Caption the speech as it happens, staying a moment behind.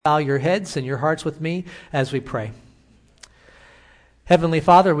bow your heads and your hearts with me as we pray. Heavenly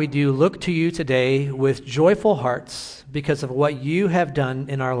Father, we do look to you today with joyful hearts because of what you have done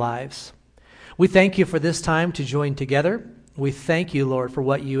in our lives. We thank you for this time to join together. We thank you, Lord, for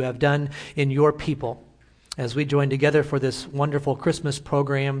what you have done in your people. As we join together for this wonderful Christmas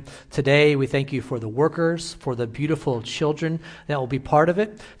program today, we thank you for the workers, for the beautiful children that will be part of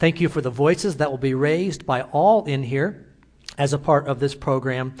it. Thank you for the voices that will be raised by all in here as a part of this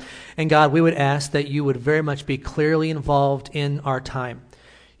program. And God, we would ask that you would very much be clearly involved in our time.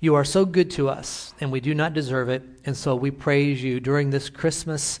 You are so good to us, and we do not deserve it. And so we praise you during this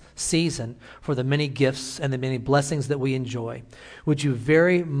Christmas season for the many gifts and the many blessings that we enjoy. Would you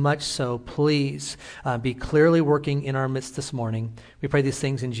very much so please be clearly working in our midst this morning. We pray these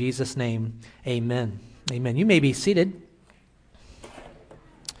things in Jesus' name. Amen. Amen. You may be seated.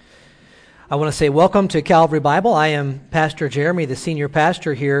 I want to say welcome to Calvary Bible. I am Pastor Jeremy, the senior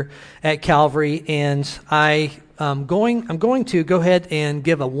pastor here at Calvary, and I'm going to go ahead and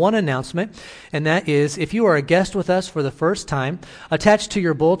give one announcement, and that is if you are a guest with us for the first time, attached to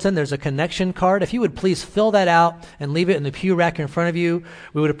your bulletin there's a connection card. If you would please fill that out and leave it in the pew rack in front of you,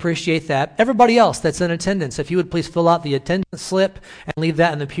 we would appreciate that. Everybody else that's in attendance, if you would please fill out the attendance slip and leave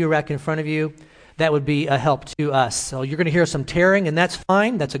that in the pew rack in front of you, that would be a help to us. So you're going to hear some tearing, and that's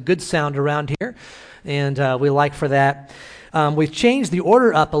fine. That's a good sound around here, and we like for that. We've changed the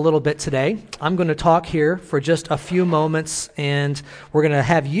order up a little bit today. I'm going to talk here for just a few moments, and we're going to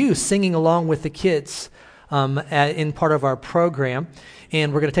have you singing along with the kids in part of our program.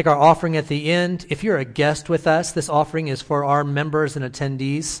 And we're going to take our offering at the end. If you're a guest with us, this offering is for our members and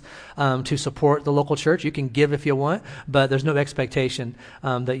attendees to support the local church. You can give if you want, but there's no expectation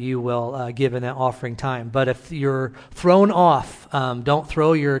that you will give in that offering time. But if you're thrown off, don't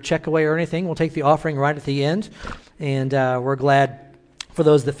throw your check away or anything. We'll take the offering right at the end, and we're glad for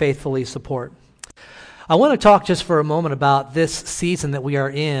those that faithfully support. I want to talk just for a moment about this season that we are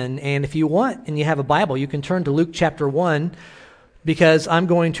in, and if you want and you have a Bible, you can turn to Luke chapter 1, because I'm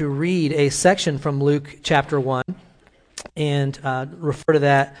going to read a section from Luke chapter 1 and refer to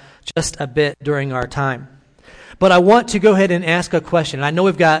that just a bit during our time. But I want to go ahead and ask a question. I know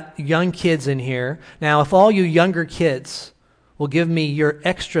we've got young kids in here. Now, if all you younger kids will give me your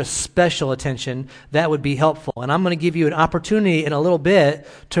extra special attention, that would be helpful. And I'm going to give you an opportunity in a little bit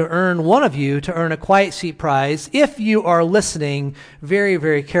to earn a quiet seat prize if you are listening very,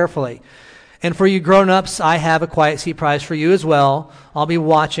 very carefully. And for you grown-ups, I have a quiet seat prize for you as well. I'll be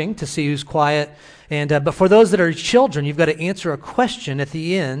watching to see who's quiet. But for those that are children, you've got to answer a question at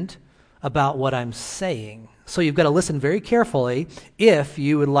the end about what I'm saying. So you've got to listen very carefully if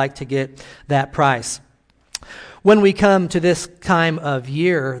you would like to get that prize. When we come to this time of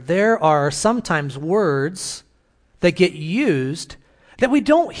year, there are sometimes words that get used that we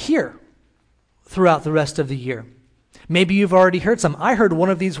don't hear throughout the rest of the year. Maybe you've already heard some. I heard one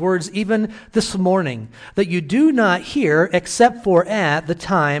of these words even this morning that you do not hear except for at the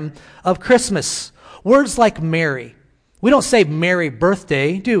time of Christmas. Words like Merry. We don't say Merry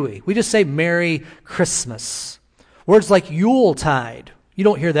Birthday, do we? We just say Merry Christmas. Words like Yuletide. You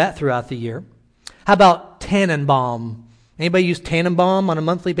don't hear that throughout the year. How about Tannenbaum? Anybody use Tannenbaum on a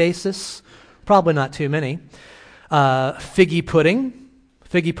monthly basis? Probably not too many. Figgy pudding.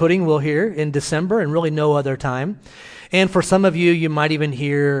 Figgy pudding we'll hear in December and really no other time. And for some of you, you might even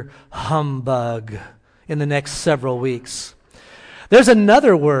hear humbug in the next several weeks. There's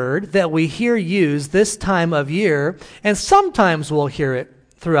another word that we hear used this time of year, and sometimes we'll hear it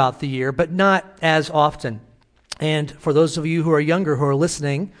throughout the year, but not as often. And for those of you who are younger who are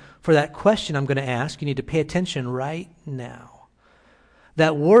listening for that question I'm going to ask, you need to pay attention right now.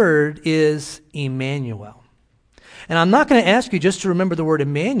 That word is Emmanuel. And I'm not going to ask you just to remember the word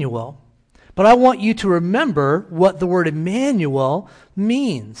Emmanuel, but I want you to remember what the word Emmanuel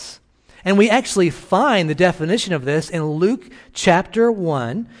means. And we actually find the definition of this in Luke chapter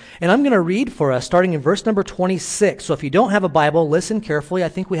 1. And I'm going to read for us starting in verse number 26. So if you don't have a Bible, listen carefully. I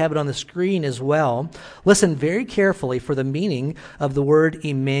think we have it on the screen as well. Listen very carefully for the meaning of the word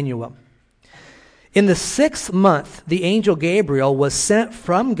Emmanuel. In the 6th month, the angel Gabriel was sent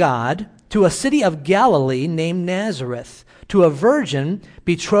from God to a city of Galilee named Nazareth, to a virgin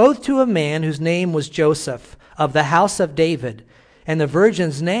betrothed to a man whose name was Joseph, of the house of David, and the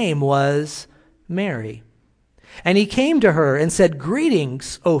virgin's name was Mary. And he came to her and said,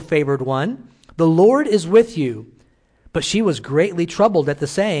 "Greetings, O favored one, the Lord is with you." But she was greatly troubled at the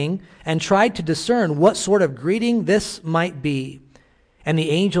saying, and tried to discern what sort of greeting this might be. And the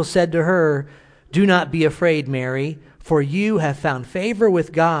angel said to her, "Do not be afraid, Mary, for you have found favor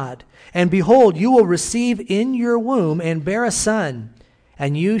with God. And behold, you will receive in your womb and bear a son,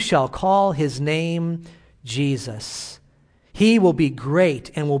 and you shall call his name Jesus. He will be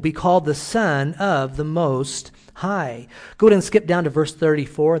great and will be called the Son of the Most High. Go ahead and skip down to verse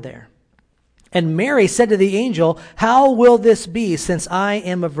 34 there. And Mary said to the angel, how will this be, since I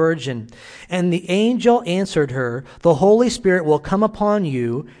am a virgin? And the angel answered her, the Holy Spirit will come upon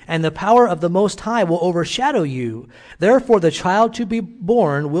you, and the power of the Most High will overshadow you. Therefore the child to be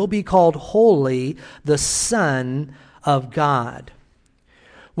born will be called Holy, the Son of God.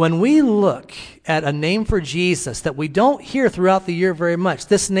 When we look at a name for Jesus that we don't hear throughout the year very much,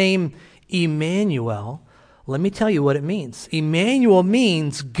 this name Emmanuel, let me tell you what it means. Emmanuel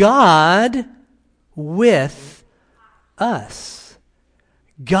means God with us.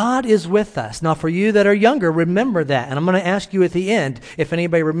 God is with us. Now, for you that are younger, remember that. And I'm going to ask you at the end if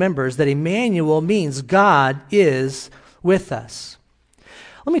anybody remembers that Emmanuel means God is with us.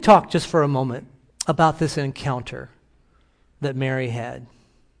 Let me talk just for a moment about this encounter that Mary had.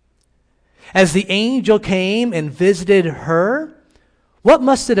 As the angel came and visited her, what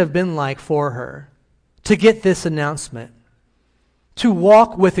must it have been like for her to get this announcement? To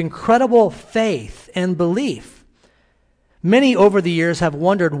walk with incredible faith and belief. Many over the years have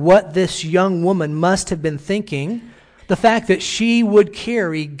wondered what this young woman must have been thinking, the fact that she would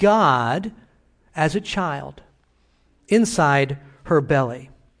carry God as a child inside her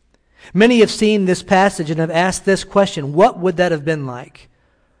belly. Many have seen this passage and have asked this question, what would that have been like?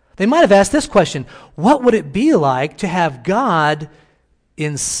 They might have asked this question, what would it be like to have God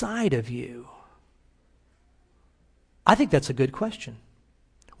inside of you? I think that's a good question.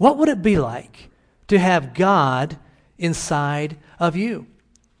 What would it be like to have God inside of you?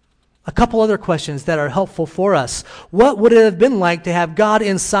 A couple other questions that are helpful for us. What would it have been like to have God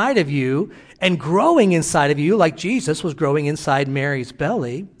inside of you and growing inside of you like Jesus was growing inside Mary's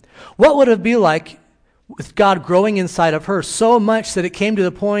belly? What would it be like with God growing inside of her so much that it came to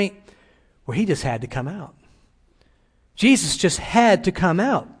the point where he just had to come out? Jesus just had to come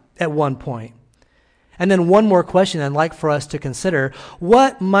out at one point. And then one more question I'd like for us to consider.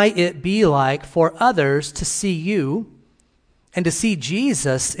 What might it be like for others to see you and to see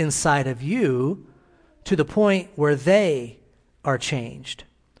Jesus inside of you to the point where they are changed?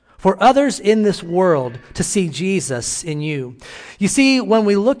 For others in this world to see Jesus in you. You see, when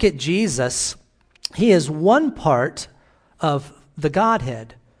we look at Jesus, he is one part of the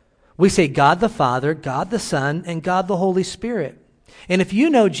Godhead. We say God the Father, God the Son, and God the Holy Spirit. And if you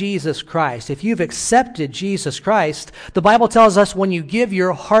know Jesus Christ, if you've accepted Jesus Christ, the Bible tells us when you give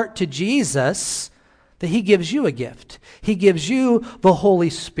your heart to Jesus, that he gives you a gift. He gives you the Holy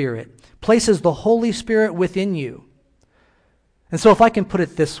Spirit, places the Holy Spirit within you. And so if I can put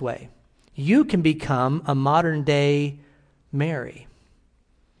it this way, you can become a modern day Mary.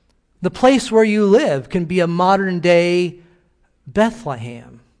 The place where you live can be a modern day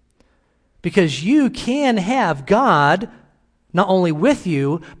Bethlehem. Because you can have God not only with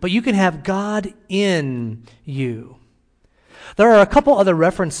you, but you can have God in you. There are a couple other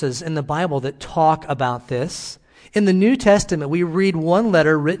references in the Bible that talk about this. In the New Testament, we read one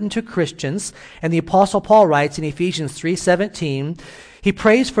letter written to Christians, and the Apostle Paul writes in Ephesians 3:17, he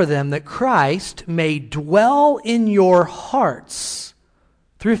prays for them that Christ may dwell in your hearts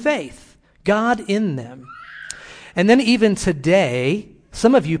through faith, God in them. And then even today,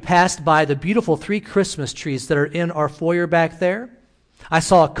 some of you passed by the beautiful 3 Christmas trees that are in our foyer back there. I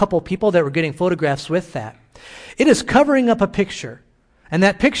saw a couple people that were getting photographs with that. It is covering up a picture, and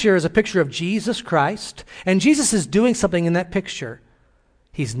that picture is a picture of Jesus Christ, and Jesus is doing something in that picture.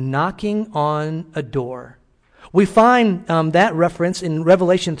 He's knocking on a door. We find that reference in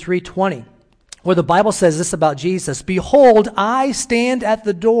Revelation 3:20, where the Bible says this about Jesus, behold, I stand at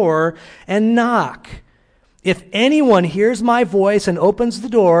the door and knock. If anyone hears my voice and opens the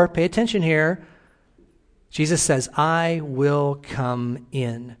door, pay attention here, Jesus says, I will come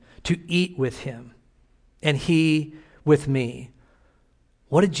in to eat with him, and he with me.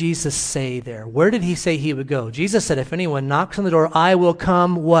 What did Jesus say there? Where did he say he would go? Jesus said, if anyone knocks on the door, I will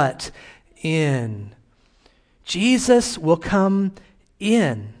come what? In. Jesus will come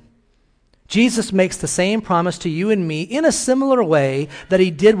in. Jesus makes the same promise to you and me in a similar way that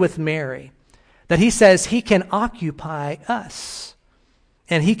he did with Mary. That he says he can occupy us.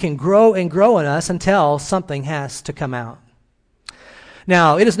 And he can grow and grow in us until something has to come out.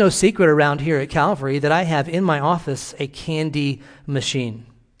 Now, it is no secret around here at Calvary that I have in my office a candy machine.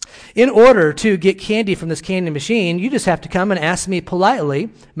 In order to get candy from this candy machine, you just have to come and ask me politely,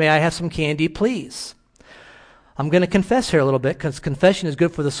 may I have some candy, please? I'm going to confess here a little bit because confession is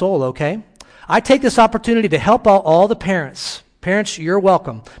good for the soul, okay? I take this opportunity to help out all the parents. Parents, you're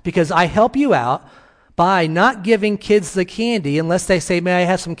welcome because I help you out by not giving kids the candy unless they say, "May I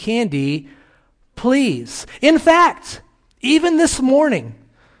have some candy, please?" In fact, even this morning,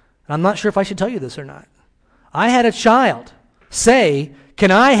 I'm not sure if I should tell you this or not, I had a child say,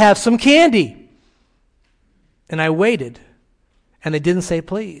 "Can I have some candy?" And I waited, and they didn't say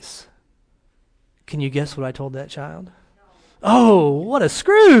please. Can you guess what I told that child? Oh, what a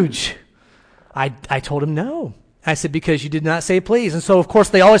Scrooge. I told him no. I said, "Because you did not say please." And so, of course,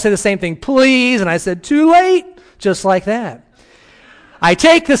 they always say the same thing, "Please." And I said, "Too late," just like that. I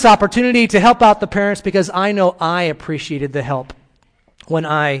take this opportunity to help out the parents because I know I appreciated the help when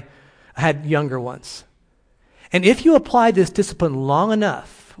I had younger ones. And if you apply this discipline long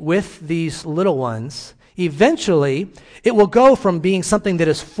enough with these little ones, eventually it will go from being something that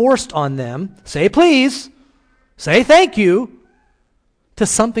is forced on them, say please, say thank you, to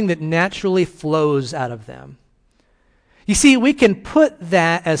something that naturally flows out of them. You see, we can put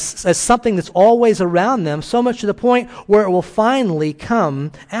that as something that's always around them, so much to the point where it will finally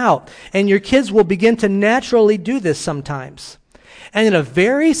come out. And your kids will begin to naturally do this sometimes. And in a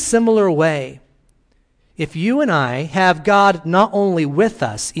very similar way, if you and I have God not only with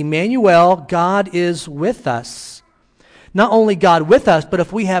us, Emmanuel, God is with us. Not only God with us, but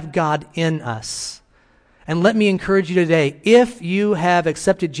if we have God in us. And let me encourage you today, if you have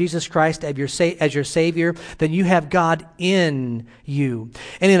accepted Jesus Christ as your Savior, then you have God in you.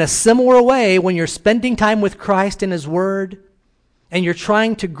 And in a similar way, when you're spending time with Christ and His Word, and you're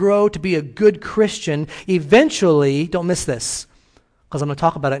trying to grow to be a good Christian, eventually, don't miss this, because I'm going to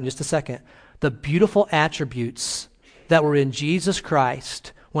talk about it in just a second, the beautiful attributes that were in Jesus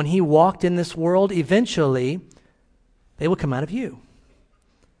Christ when He walked in this world, eventually, they will come out of you.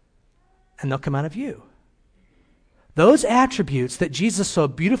 And they'll come out of you. Those attributes that Jesus so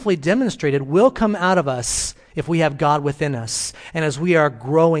beautifully demonstrated will come out of us if we have God within us and as we are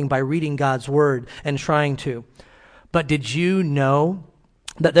growing by reading God's Word and trying to. But did you know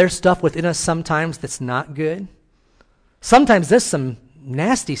that there's stuff within us sometimes that's not good? Sometimes there's some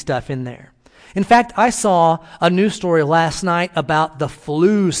nasty stuff in there. In fact, I saw a news story last night about the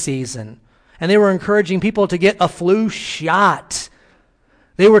flu season, and they were encouraging people to get a flu shot.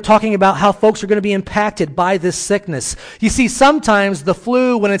 They were talking about how folks are going to be impacted by this sickness. You see, sometimes the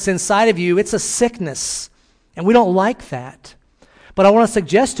flu, when it's inside of you, it's a sickness, and we don't like that. But I want to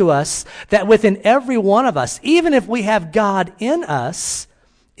suggest to us that within every one of us, even if we have God in us,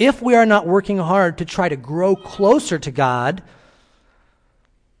 if we are not working hard to try to grow closer to God,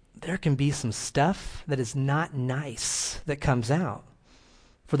 there can be some stuff that is not nice that comes out.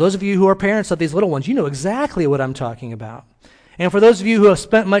 For those of you who are parents of these little ones, you know exactly what I'm talking about. And for those of you who have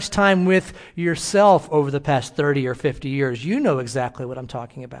spent much time with yourself over the past 30 or 50 years, you know exactly what I'm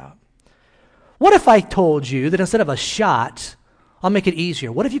talking about. What if I told you that instead of a shot, I'll make it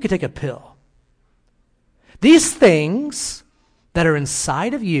easier? What if you could take a pill? These things that are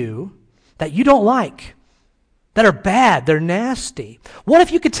inside of you that you don't like, that are bad, they're nasty. What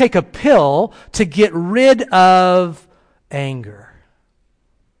if you could take a pill to get rid of anger?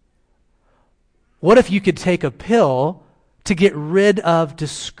 What if you could take a pill to get rid of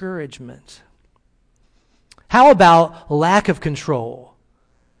discouragement? How about lack of control?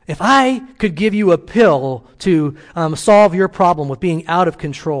 If I could give you a pill to solve your problem with being out of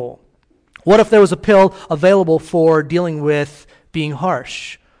control, what if there was a pill available for dealing with being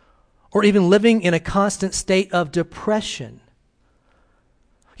harsh, or even living in a constant state of depression?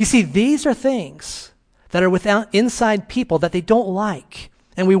 You see, these are things that are without inside people that they don't like,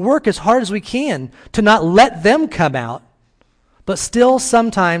 and we work as hard as we can to not let them come out, but still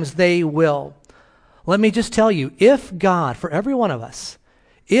sometimes they will. Let me just tell you, if God, for every one of us,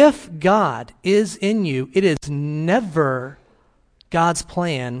 if God is in you, it is never God's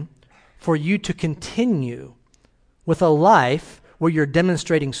plan for you to continue with a life where you're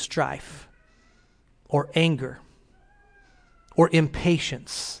demonstrating strife or anger or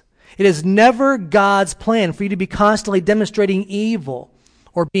impatience. It is never God's plan for you to be constantly demonstrating evil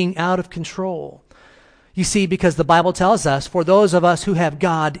or being out of control. You see, because the Bible tells us, for those of us who have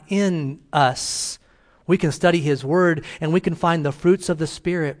God in us, we can study His Word and we can find the fruits of the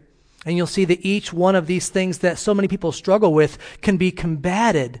Spirit. And you'll see that each one of these things that so many people struggle with can be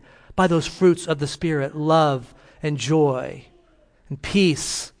combated by those fruits of the Spirit: love and joy and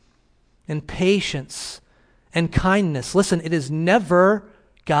peace and patience and kindness. Listen, it is never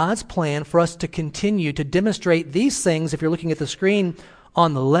God's plan for us to continue to demonstrate these things, if you're looking at the screen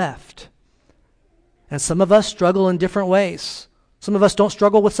on the left. And some of us struggle in different ways. Some of us don't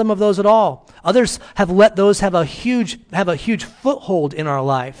struggle with some of those at all. Others have let those have a huge foothold in our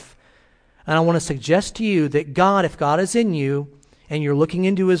life. And I want to suggest to you that God, if God is in you, and you're looking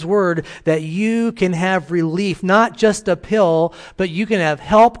into His Word, that you can have relief, not just a pill, but you can have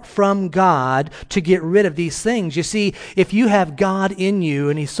help from God to get rid of these things. You see, if you have God in you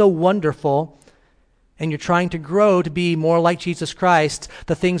and He's so wonderful, and you're trying to grow to be more like Jesus Christ,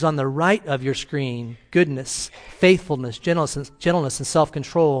 the things on the right of your screen, goodness, faithfulness, gentleness, and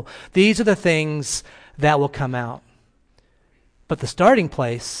self-control, these are the things that will come out. But the starting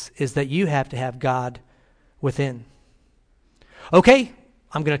place is that you have to have God within. Okay,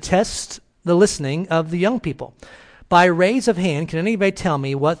 I'm going to test the listening of the young people. By raise of hand, can anybody tell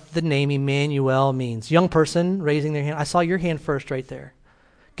me what the name Emmanuel means? Young person raising their hand. I saw your hand first right there.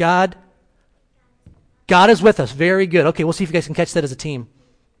 God is with us. Very good. Okay, we'll see if you guys can catch that as a team.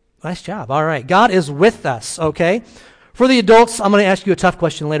 Nice job. All right. God is with us, okay? For the adults, I'm going to ask you a tough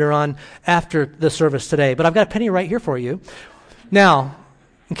question later on after the service today, but I've got a penny right here for you. Now,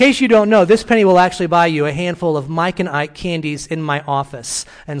 in case you don't know, this penny will actually buy you a handful of Mike and Ike candies in my office.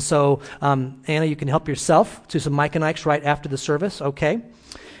 And so, Anna, you can help yourself to some Mike and Ikes right after the service, okay?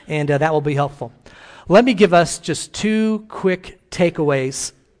 And that will be helpful. Let me give us just 2 quick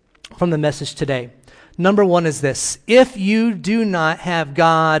takeaways from the message today. Number 1 is this: if you do not have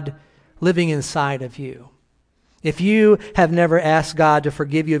God living inside of you, if you have never asked God to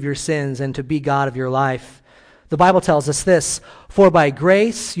forgive you of your sins and to be God of your life, the Bible tells us this: for by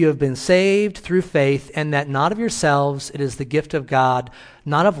grace you have been saved through faith, and that not of yourselves, it is the gift of God,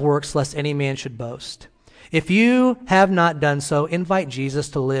 not of works, lest any man should boast. If you have not done so, invite Jesus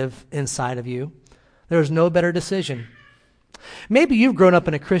to live inside of you. There is no better decision. Maybe you've grown up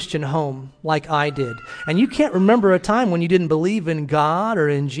in a Christian home like I did, and you can't remember a time when you didn't believe in God or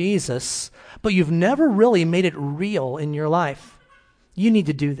in Jesus, but you've never really made it real in your life. You need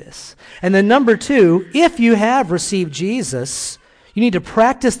to do this. And then number 2, if you have received Jesus, you need to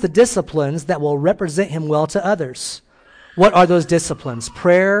practice the disciplines that will represent Him well to others. What are those disciplines?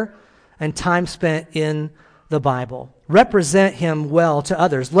 Prayer and time spent in the Bible. Represent Him well to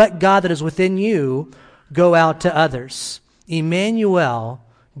others. Let God that is within you go out to others. Emmanuel,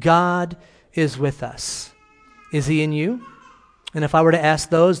 God is with us. Is He in you? And if I were to ask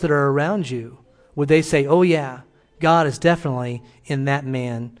those that are around you, would they say, oh yeah, God is definitely in that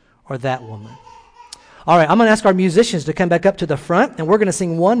man or that woman? All right, I'm going to ask our musicians to come back up to the front, and we're going to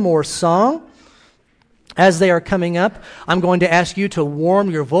sing one more song. As they are coming up, I'm going to ask you to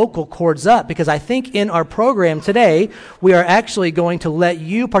warm your vocal cords up, because I think in our program today, we are actually going to let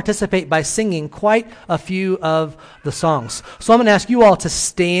you participate by singing quite a few of the songs. So I'm going to ask you all to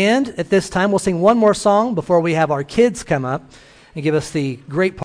stand at this time. We'll sing one more song before we have our kids come up and give us the great part.